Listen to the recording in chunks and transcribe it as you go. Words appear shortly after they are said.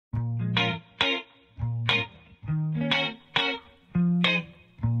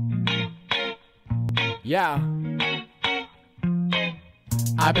Yeah.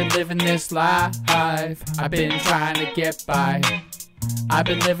 I've been living this life, I've been trying to get by. I've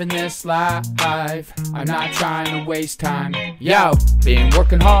been living this life, I'm not trying to waste time. Yo, been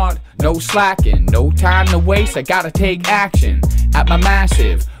working hard, no slacking, no time to waste, I gotta take action at my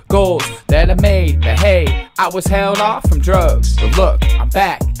massive goals that I made. But hey, I was held off from drugs, but look, I'm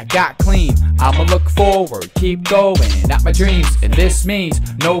back, I got clean. I'ma look forward, keep going at my dreams, and this means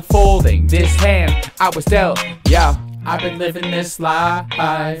no folding this hand I was dealt. Yo, I've been living this life,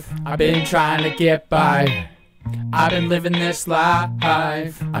 I've been trying to get by. I've been living this life,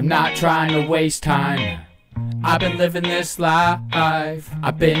 I'm not trying to waste time. I've been living this life,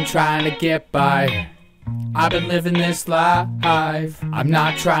 I've been trying to get by. I've been living this life, I'm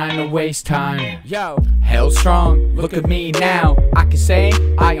not trying to waste time. Yo, held strong, look at me now. I can say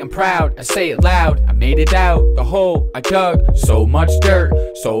I am proud, I say it loud. I made it out the hole I dug. So much dirt,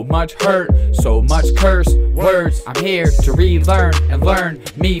 so much hurt, so much curse words. I'm here to relearn and learn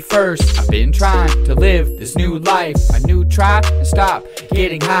me first. I've been trying to live this new life, a new try and stop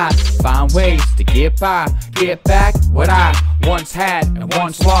getting high. Find ways to get by, get back what I once had and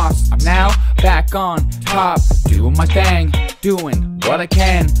once lost. I'm now back on top, doing my thing, doing what I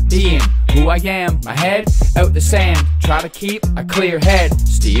can, being who I am. My head out the sand, try to keep a clear head,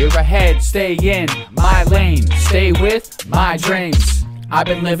 steer ahead, stay in my lane, stay with my dreams. I've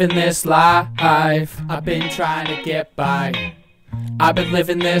been living this life, I've been trying to get by. I've been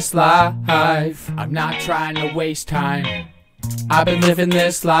living this life, I'm not trying to waste time. I've been living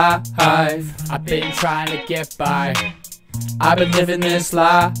this life, I've been trying to get by. I've been living this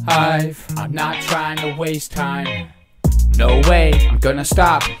life, I'm not trying to waste time. No way, I'm gonna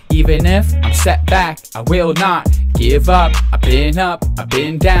stop, even if I'm set back, I will not give up. I've been up, I've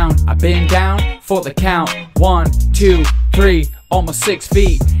been down for the count. 1, 2, 3, almost 6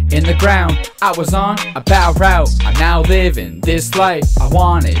 feet in the ground. I was on a bad route, I'm now living this life I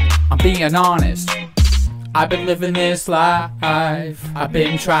wanted, I'm being honest. I've been living this life, I've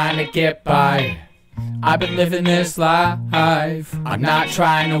been trying to get by. I've been living this life, I'm not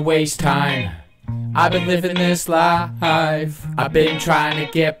trying to waste time. I've been living this life, I've been trying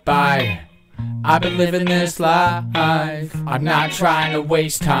to get by. I've been living this life, I'm not trying to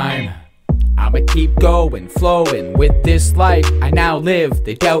waste time. I'ma keep going, flowing with this life I now live.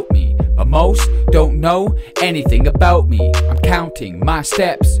 They doubt me, but most don't know anything about me. I'm counting my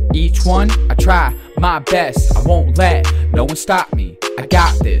steps, each one I try my best. I won't let no one stop me, I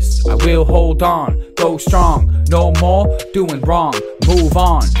got this, I will hold on, go strong, no more doing wrong. Move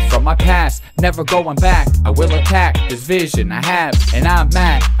on from my past, never going back. I will attack this vision I have, and I'm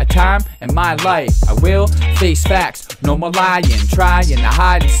at a time in my life I will face facts, no more lying, trying to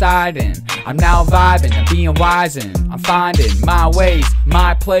hide inside. And I'm now vibing and being wise, and I'm finding my ways,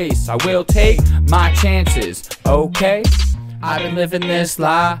 my place. I will take my chances, okay? I've been living this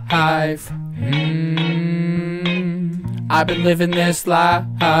life, I've been living this life,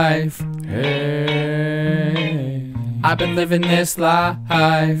 hey. I've been living this life,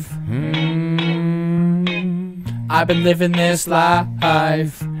 I've been living this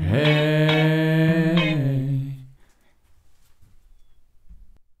life, hey.